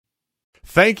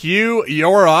Thank you,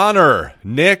 Your Honor.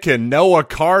 Nick and Noah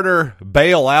Carter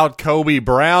bail out Kobe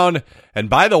Brown. And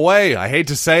by the way, I hate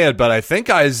to say it, but I think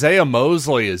Isaiah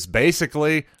Mosley is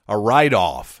basically a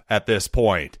write-off at this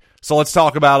point. So let's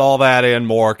talk about all that and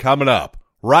more coming up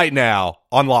right now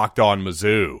on Locked On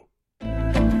Mizzou.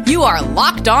 You are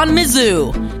Locked On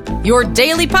Mizzou, your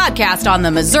daily podcast on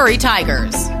the Missouri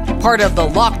Tigers. Part of the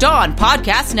Locked On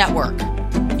Podcast Network.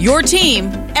 Your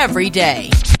team every day.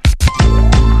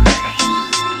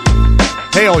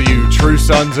 Hey, all you true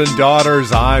sons and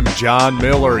daughters, I'm John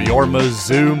Miller, your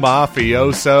Mizzou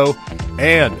mafioso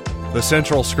and the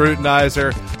central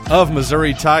scrutinizer of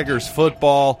Missouri Tigers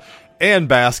football and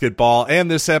basketball.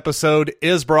 And this episode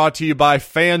is brought to you by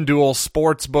FanDuel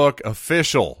Sportsbook,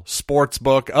 official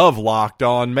sportsbook of Locked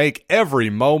On. Make every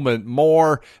moment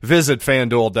more. Visit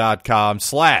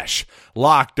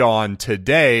FanDuel.com/LockedOn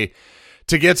today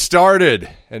to get started.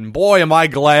 And boy, am I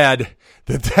glad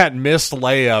that missed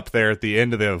layup there at the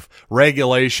end of the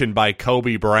regulation by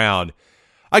Kobe Brown.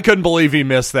 I couldn't believe he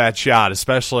missed that shot,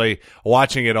 especially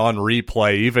watching it on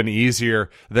replay, even easier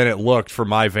than it looked from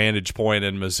my vantage point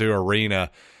in Mizzou Arena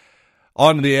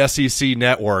on the SEC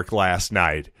network last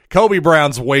night. Kobe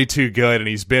Brown's way too good, and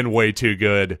he's been way too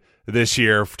good this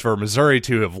year for Missouri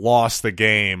to have lost the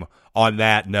game on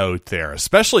that note there,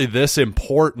 especially this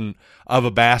important of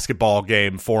a basketball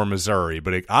game for Missouri.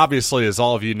 But it, obviously, as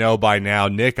all of you know by now,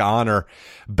 Nick Honor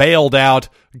bailed out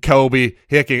Kobe,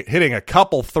 hitting a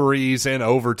couple threes in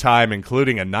overtime,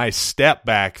 including a nice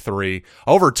step-back three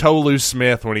over Tolu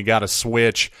Smith when he got a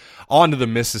switch onto the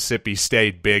Mississippi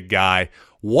State big guy.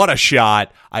 What a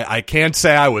shot. I can't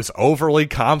say I was overly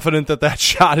confident that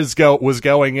shot was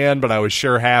going in, but I was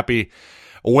sure happy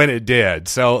when it did.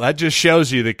 So that just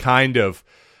shows you the kind of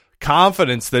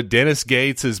confidence that Dennis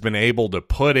Gates has been able to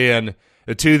put in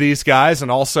to these guys.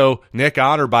 And also Nick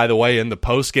Honor, by the way, in the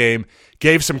postgame,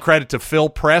 gave some credit to Phil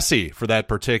Pressey for that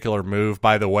particular move.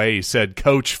 By the way, he said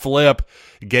Coach Flip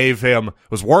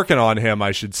was working on him,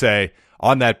 I should say,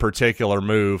 on that particular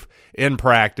move in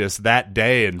practice that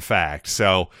day, in fact.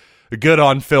 So good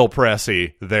on Phil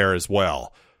Pressey there as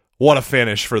well. What a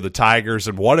finish for the Tigers,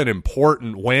 and what an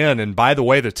important win. And by the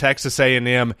way, the Texas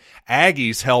A&M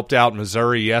Aggies helped out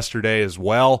Missouri yesterday as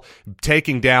well,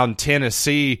 taking down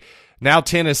Tennessee. Now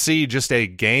Tennessee just a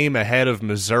game ahead of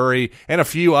Missouri and a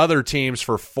few other teams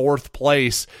for fourth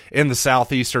place in the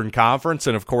Southeastern Conference.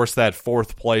 And of course, that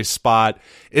fourth place spot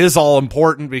is all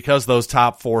important because those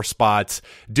top four spots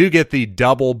do get the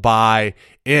double bye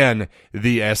in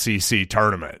the SEC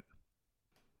tournament.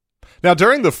 Now,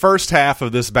 during the first half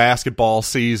of this basketball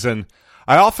season,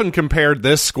 I often compared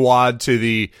this squad to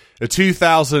the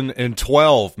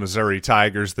 2012 Missouri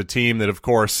Tigers, the team that, of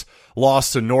course,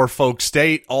 lost to Norfolk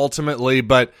State ultimately,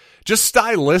 but just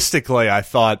stylistically, I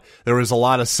thought there was a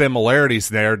lot of similarities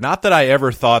there. Not that I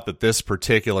ever thought that this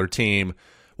particular team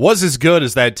was as good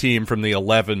as that team from the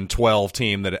 11-12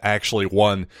 team that actually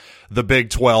won the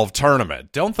Big 12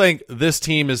 tournament. Don't think this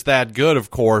team is that good, of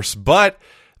course, but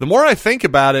the more I think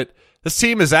about it, this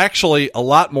team is actually a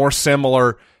lot more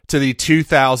similar to the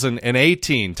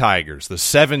 2018 Tigers, the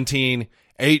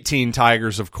 17-18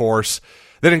 Tigers, of course,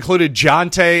 that included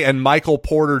Jonte and Michael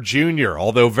Porter Jr.,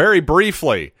 although very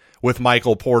briefly with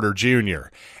Michael Porter Jr.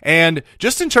 And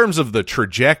just in terms of the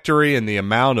trajectory and the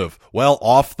amount of,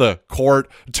 off-the-court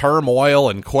turmoil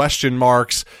and question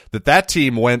marks that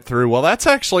team went through, that's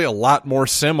actually a lot more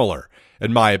similar,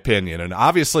 in my opinion. And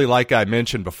obviously, like I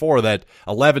mentioned before, that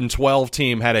 11-12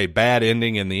 team had a bad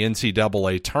ending in the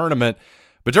NCAA tournament.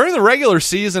 But during the regular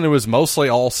season, it was mostly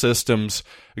all systems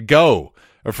go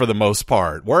for the most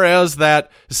part. Whereas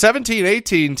that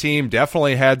 17-18 team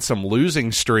definitely had some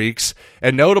losing streaks,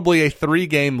 and notably a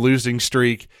 3-game losing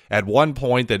streak at one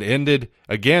point that ended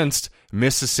against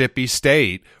Mississippi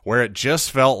State, where it just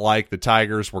felt like the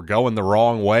Tigers were going the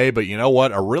wrong way. But you know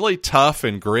what? A really tough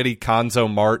and gritty Conzo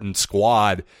Martin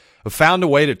squad found a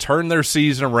way to turn their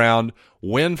season around,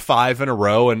 win 5 in a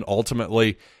row, and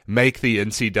ultimately make the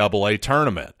NCAA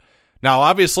tournament. Now,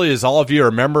 obviously, as all of you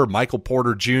remember, Michael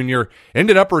Porter Jr.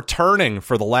 ended up returning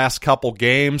for the last couple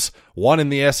games, one in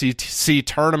the SEC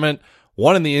tournament,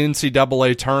 one in the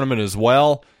NCAA tournament as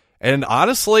well, and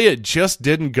honestly, it just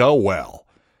didn't go well.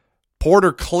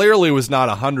 Porter clearly was not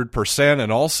 100%,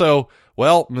 and also,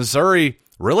 Missouri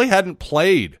really hadn't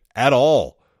played at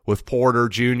all with Porter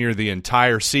Jr. the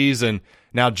entire season.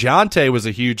 Now, Jonte was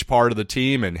a huge part of the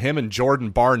team, and him and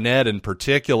Jordan Barnett in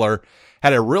particular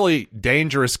had a really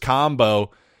dangerous combo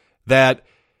that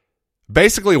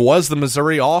basically was the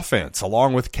Missouri offense,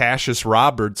 along with Cassius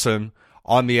Robertson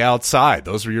on the outside.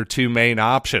 Those are your two main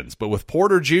options. But with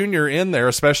Porter Jr. in there,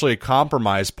 especially a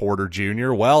compromised Porter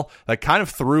Jr., well, that kind of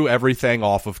threw everything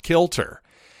off of kilter.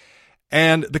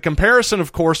 And the comparison,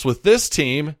 of course, with this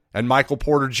team and Michael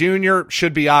Porter Jr.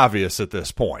 should be obvious at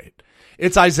this point.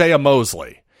 It's Isaiah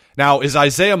Mosley. Now, is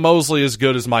Isaiah Mosley as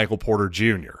good as Michael Porter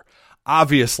Jr.?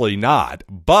 Obviously not,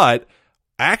 but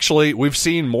actually we've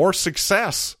seen more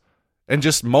success and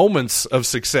just moments of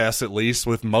success, at least,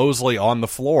 with Mosley on the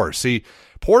floor. See,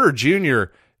 Porter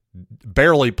Jr.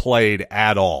 barely played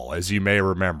at all, as you may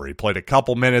remember. He played a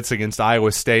couple minutes against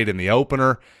Iowa State in the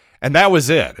opener, and that was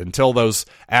it until those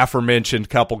aforementioned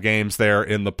couple games there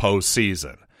in the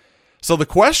postseason. So the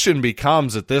question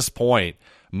becomes at this point,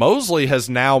 Mosley has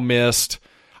now missed,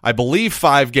 I believe,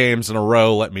 5 games in a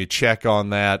row. Let me check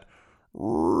on that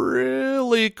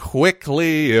really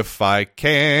quickly if I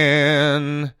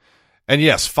can. And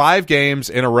yes, 5 games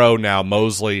in a row now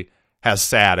Mosley has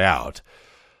sat out.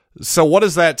 So what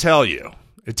does that tell you?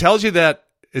 It tells you that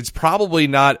it's probably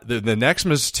not, the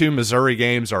next 2 Missouri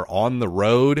games are on the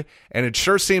road, and it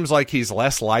sure seems like he's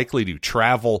less likely to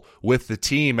travel with the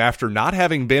team after not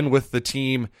having been with the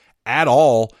team at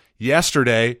all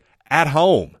yesterday at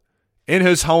home in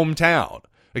his hometown.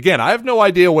 Again, I have no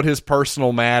idea what his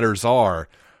personal matters are,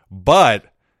 but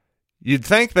you'd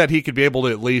think that he could be able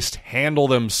to at least handle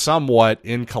them somewhat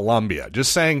in Columbia.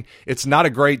 Just saying, it's not a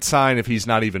great sign if he's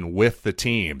not even with the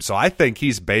team. So I think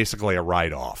he's basically a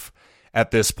write-off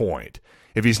at this point.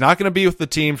 If he's not going to be with the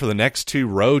team for the next 2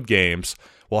 road games,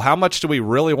 well, how much do we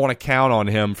really want to count on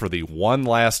him for the one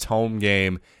last home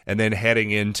game and then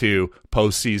heading into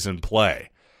postseason play?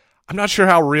 I'm not sure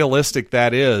how realistic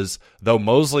that is, though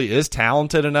Mosley is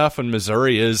talented enough and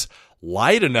Missouri is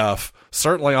light enough,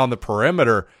 certainly on the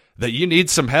perimeter, that you need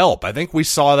some help. I think we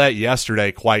saw that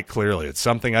yesterday quite clearly. It's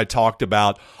something I talked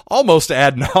about almost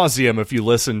ad nauseum if you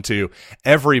listen to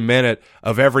every minute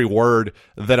of every word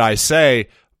that I say,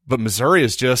 but Missouri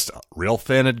is just real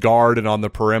thin at guard and on the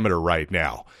perimeter right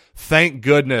now. Thank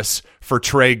goodness for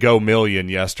Trey Gomillion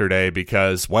yesterday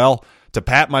because, well, to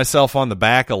pat myself on the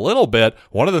back a little bit,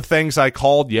 one of the things I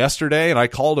called yesterday, and I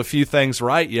called a few things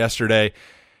right yesterday,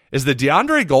 is that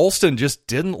DeAndre Golston just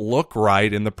didn't look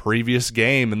right in the previous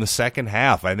game in the second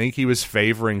half. I think he was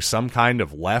favoring some kind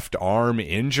of left arm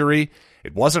injury.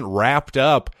 It wasn't wrapped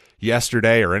up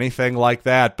yesterday or anything like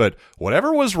that, but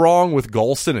whatever was wrong with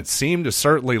Golston, it seemed to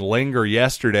certainly linger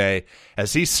yesterday,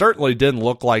 as he certainly didn't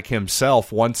look like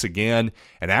himself once again.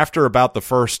 And after about the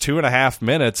first 2.5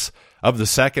 minutes of the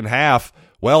second half,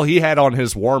 well, he had on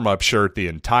his warm-up shirt the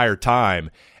entire time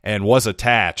and was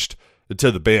attached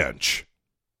to the bench.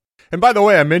 And by the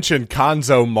way, I mentioned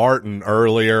Konzo Martin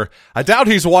earlier. I doubt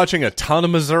he's watching a ton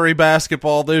of Missouri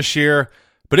basketball this year,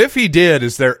 but if he did,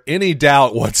 is there any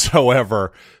doubt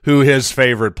whatsoever who his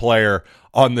favorite player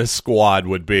on this squad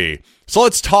would be? So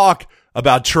let's talk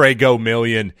about Trey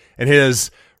Gomillion and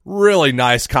his really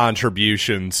nice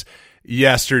contributions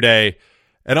yesterday.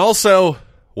 And also,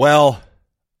 well,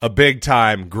 a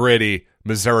big-time, gritty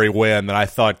Missouri win that I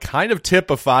thought kind of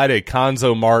typified a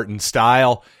Konzo Martin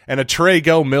style and a Trey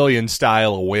Gomillion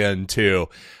style of win, too.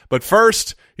 But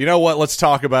first, you know what? Let's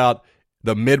talk about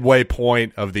the midway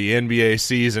point of the NBA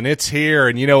season. It's here,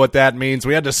 and you know what that means.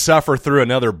 We had to suffer through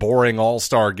another boring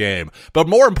All-Star game. But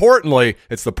more importantly,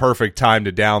 it's the perfect time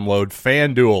to download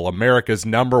FanDuel, America's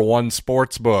 #1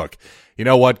 sportsbook. You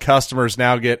know what? Customers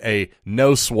now get a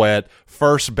no-sweat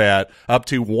first bet up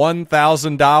to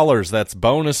 $1,000. That's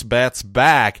bonus bets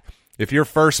back if your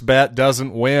first bet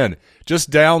doesn't win. Just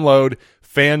download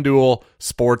FanDuel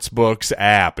Sportsbook's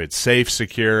app. It's safe,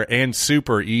 secure, and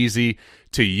super easy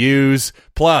to use.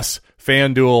 Plus,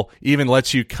 FanDuel even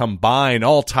lets you combine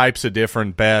all types of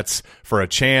different bets for a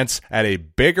chance at a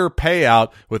bigger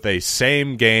payout with a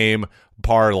same-game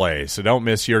parlay. So don't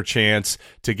miss your chance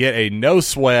to get a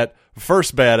no-sweat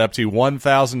first bet up to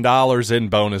 $1,000 in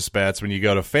bonus bets when you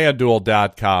go to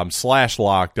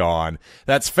FanDuel.com/LockedOn.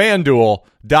 That's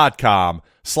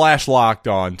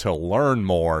FanDuel.com/LockedOn to learn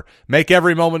more. Make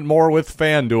every moment more with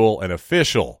FanDuel, an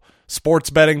official sports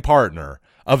betting partner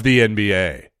of the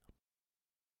NBA.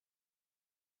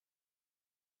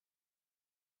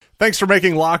 Thanks for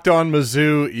making Locked On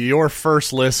Mizzou your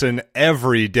first listen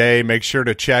every day. Make sure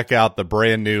to check out the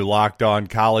brand new Locked On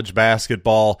College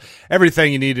Basketball.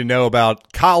 Everything you need to know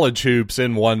about college hoops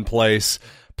in one place.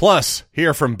 Plus,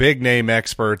 hear from big-name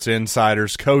experts,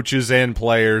 insiders, coaches, and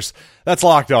players. That's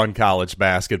Locked On College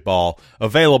Basketball,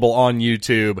 available on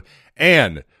YouTube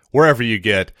and wherever you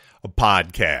get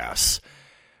podcasts.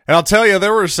 And I'll tell you,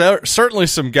 there were certainly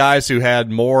some guys who had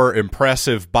more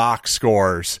impressive box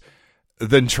scores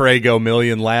than Trey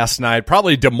Gomillion last night.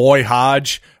 Probably Demoy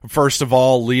Hodge, first of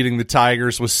all, leading the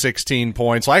Tigers with 16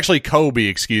 points. Well, actually,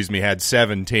 Kobe, had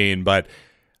 17, but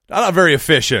not a very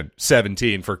efficient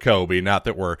 17 for Kobe. Not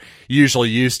that we're usually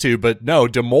used to, but no,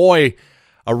 Demoy,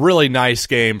 a really nice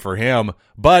game for him,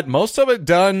 but most of it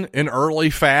done in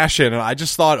early fashion. And I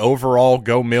just thought overall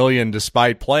Gomillion,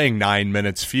 despite playing 9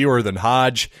 minutes fewer than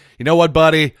Hodge, you know what,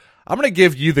 buddy? I'm going to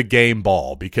give you the game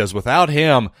ball, because without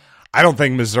him, I don't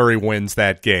think Missouri wins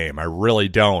that game. I really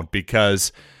don't,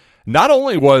 because not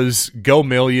only was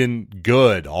Gomillion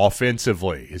good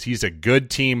offensively, he's a good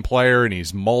team player, and he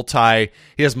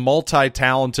has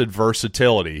multi-talented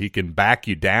versatility. He can back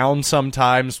you down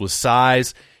sometimes with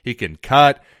size. He can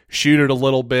cut, shoot it a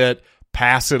little bit,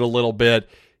 pass it a little bit.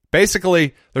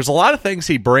 Basically, there's a lot of things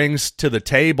he brings to the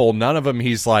table. None of them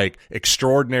he's like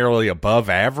extraordinarily above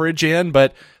average in,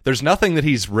 but there's nothing that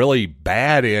he's really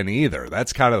bad in either.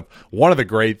 That's kind of one of the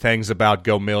great things about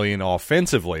Gomillion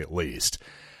offensively, at least.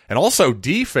 And also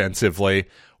defensively,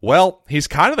 well, he's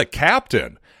kind of the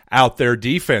captain out there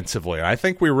defensively. I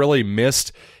think we really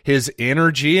missed his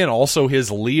energy and also his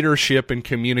leadership and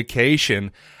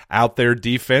communication out there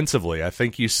defensively. I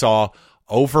think you saw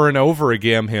over and over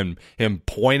again him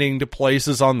pointing to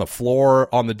places on the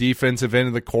floor on the defensive end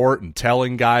of the court and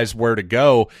telling guys where to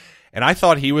go. And I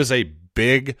thought he was a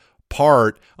big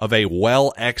part of a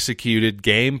well-executed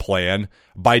game plan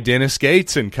by Dennis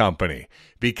Gates and company.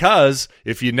 Because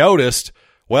if you noticed,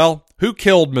 well, who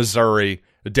killed Missouri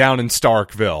down in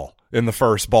Starkville in the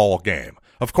first ball game?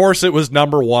 Of course, it was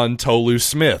number 1 Tolu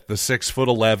Smith, the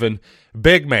 6'11"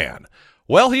 big man.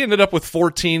 Well, he ended up with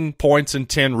 14 points and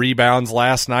 10 rebounds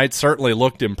last night. Certainly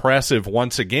looked impressive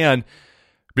once again.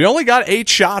 But he only got 8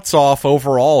 shots off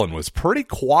overall and was pretty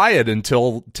quiet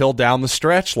until down the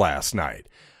stretch last night.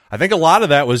 I think a lot of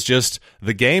that was just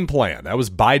the game plan. That was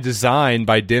by design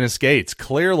by Dennis Gates.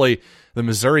 Clearly, the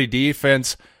Missouri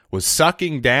defense was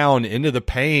sucking down into the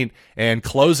paint and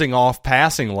closing off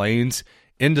passing lanes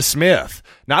into Smith.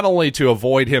 Not only to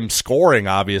avoid him scoring,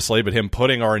 obviously, but him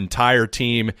putting our entire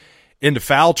team into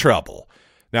foul trouble.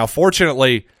 Now,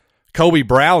 fortunately, Kobe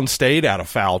Brown stayed out of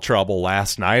foul trouble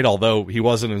last night, although he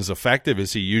wasn't as effective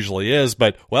as he usually is.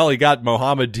 But, well, he got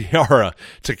Mohamed Diarra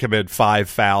to commit 5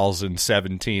 fouls in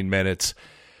 17 minutes.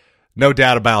 No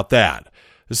doubt about that.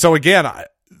 So, again,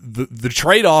 the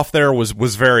trade-off there was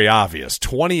very obvious.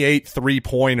 28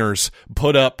 three-pointers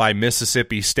put up by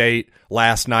Mississippi State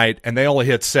last night, and they only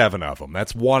hit 7 of them.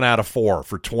 That's 1 out of 4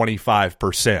 for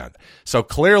 25%. So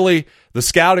clearly, the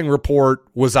scouting report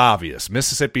was obvious.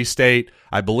 Mississippi State,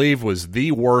 I believe, was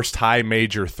the worst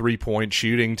high-major three-point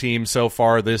shooting team so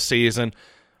far this season.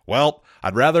 Well,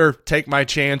 I'd rather take my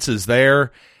chances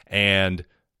there and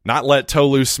not let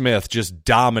Tolu Smith just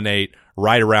dominate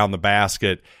right around the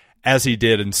basket as he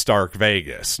did in Stark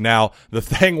Vegas. Now, the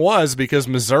thing was, because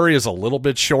Missouri is a little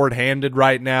bit shorthanded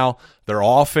right now, their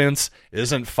offense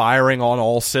isn't firing on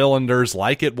all cylinders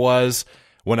like it was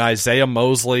when Isaiah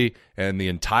Mosley and the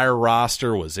entire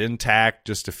roster was intact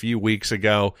just a few weeks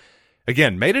ago.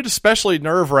 Again, made it especially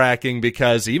nerve-wracking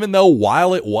because even though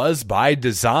while it was by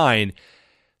design,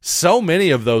 so many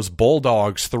of those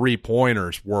Bulldogs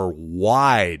three-pointers were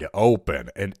wide open,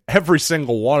 and every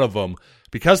single one of them,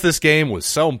 because this game was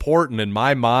so important in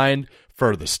my mind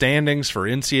for the standings for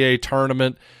NCAA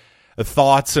tournament, the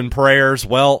thoughts and prayers,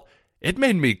 well, it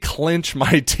made me clench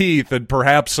my teeth and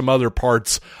perhaps some other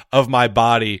parts of my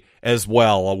body as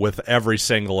well with every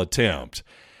single attempt.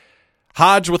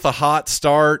 Hodge with a hot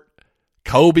start.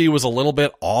 Kobe was a little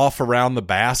bit off around the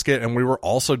basket, and we were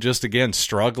also just, again,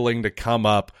 struggling to come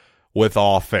up with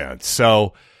offense.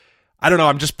 So, I don't know,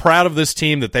 I'm just proud of this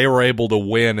team that they were able to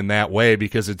win in that way,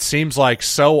 because it seems like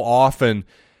so often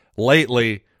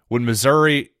lately when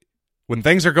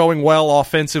things are going well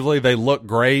offensively, they look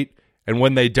great, and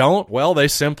when they don't, well, they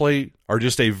simply are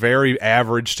just a very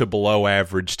average to below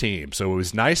average team. So it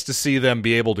was nice to see them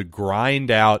be able to grind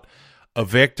out a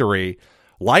victory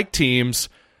like teams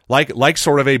like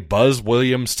sort of a Buzz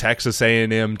Williams Texas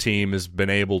A&M team has been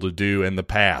able to do in the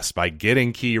past by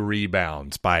getting key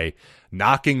rebounds, by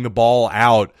knocking the ball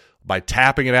out, by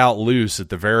tapping it out loose at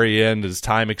the very end as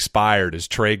time expired, as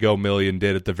Trey Gomillion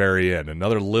did at the very end.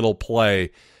 Another little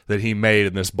play that he made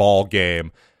in this ball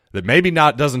game that maybe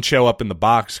doesn't show up in the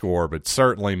box score, but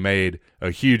certainly made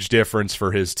a huge difference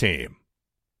for his team.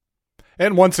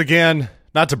 And once again,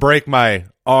 not to break my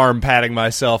arm patting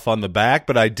myself on the back,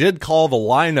 but I did call the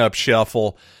lineup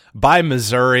shuffle by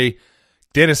Missouri.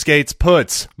 Dennis Gates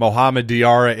puts Mohamed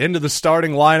Diarra into the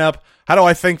starting lineup. How do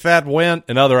I think that went?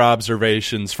 And other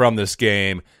observations from this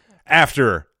game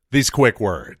after these quick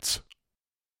words.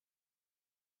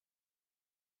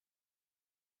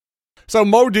 So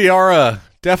Mo Diarra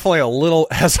definitely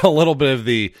has a little bit of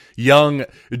the young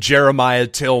Jeremiah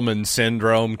Tillman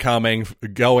syndrome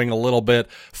going a little bit,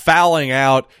 fouling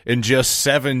out in just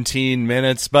 17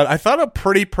 minutes. But I thought a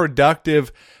pretty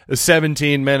productive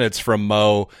 17 minutes from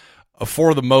Mo.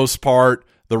 For the most part,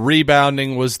 the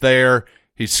rebounding was there.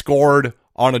 He scored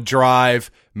on a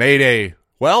drive, made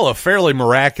a fairly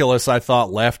miraculous, I thought,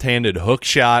 left-handed hook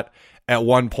shot at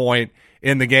one point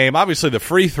in the game. Obviously, the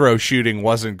free throw shooting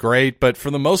wasn't great, but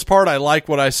for the most part, I like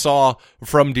what I saw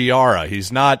from Diarra.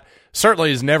 He's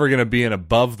never going to be an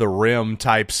above-the-rim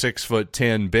type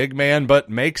 6'10" big man,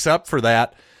 but makes up for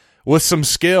that with some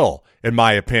skill, in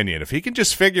my opinion. If he can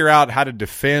just figure out how to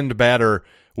defend better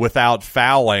without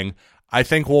fouling, I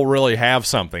think we'll really have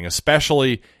something,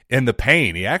 especially in the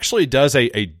paint. He actually does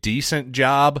a decent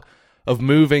job of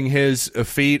moving his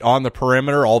feet on the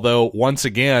perimeter, although once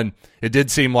again, it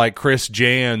did seem like Chris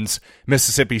Jans,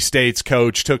 Mississippi State's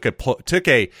coach, took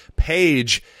a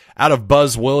page out of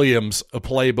Buzz Williams'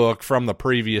 playbook from the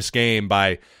previous game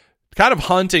by kind of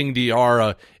hunting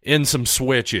Diarra in some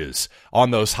switches on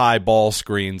those high ball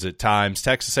screens at times.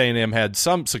 Texas A&M had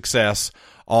some success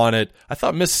on it. I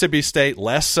thought Mississippi State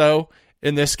less so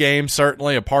in this game.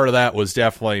 Certainly a part of that was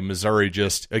definitely Missouri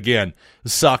just, again,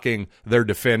 sucking their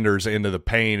defenders into the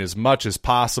paint as much as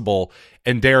possible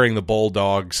and daring the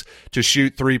Bulldogs to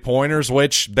shoot three-pointers,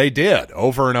 which they did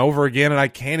over and over again, and I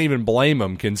can't even blame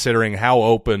them considering how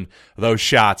open those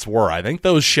shots were. I think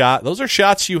those are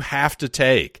shots you have to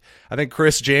take. I think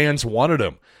Chris Jans wanted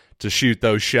them to shoot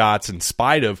those shots in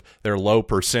spite of their low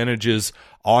percentages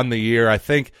on the year. I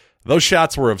think those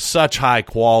shots were of such high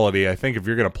quality. I think if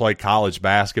you're going to play college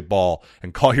basketball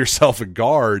and call yourself a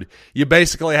guard, you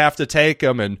basically have to take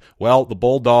them. And, well, the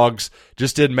Bulldogs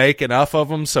just didn't make enough of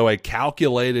them, so a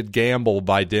calculated gamble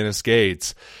by Dennis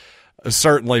Gates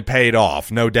certainly paid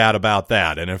off, no doubt about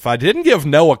that. And if I didn't give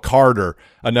Noah Carter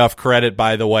enough credit,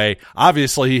 by the way,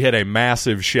 obviously he hit a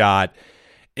massive shot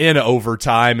in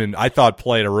overtime and I thought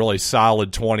played a really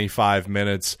solid 25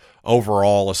 minutes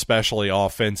overall, especially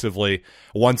offensively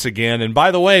once again. And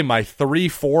by the way, my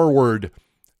 3-forward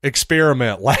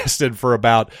experiment lasted for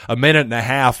about a minute and a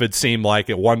half, it seemed like.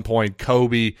 At one point,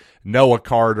 Kobe, Noah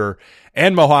Carter,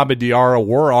 and Mohamed Diarra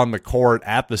were on the court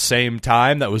at the same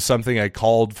time. That was something I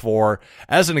called for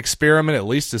as an experiment, at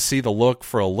least to see the look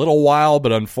for a little while,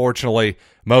 but unfortunately,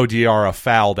 Mo Diarra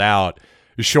fouled out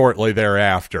shortly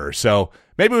thereafter. So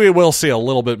maybe we will see a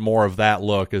little bit more of that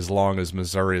look as long as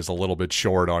Missouri is a little bit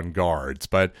short on guards.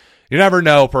 But you never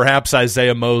know. Perhaps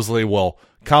Isaiah Mosley will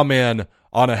come in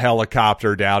on a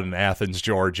helicopter down in Athens,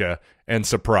 Georgia, and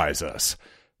surprise us.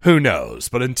 Who knows?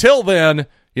 But until then,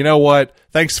 you know what?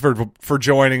 Thanks for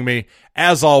joining me,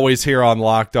 as always, here on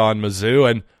Locked On Mizzou.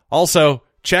 And also,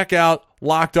 check out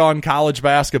Locked On College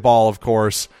Basketball, of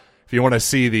course. If you want to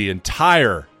see the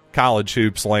entire college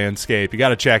hoops landscape, you got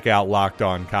to check out Locked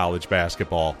On College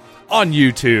Basketball on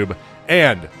YouTube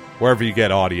and wherever you get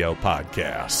audio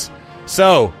podcasts.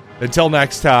 So, until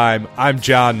next time, I'm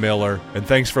John Miller, and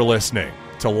thanks for listening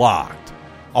to Locked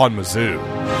On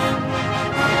Mizzou.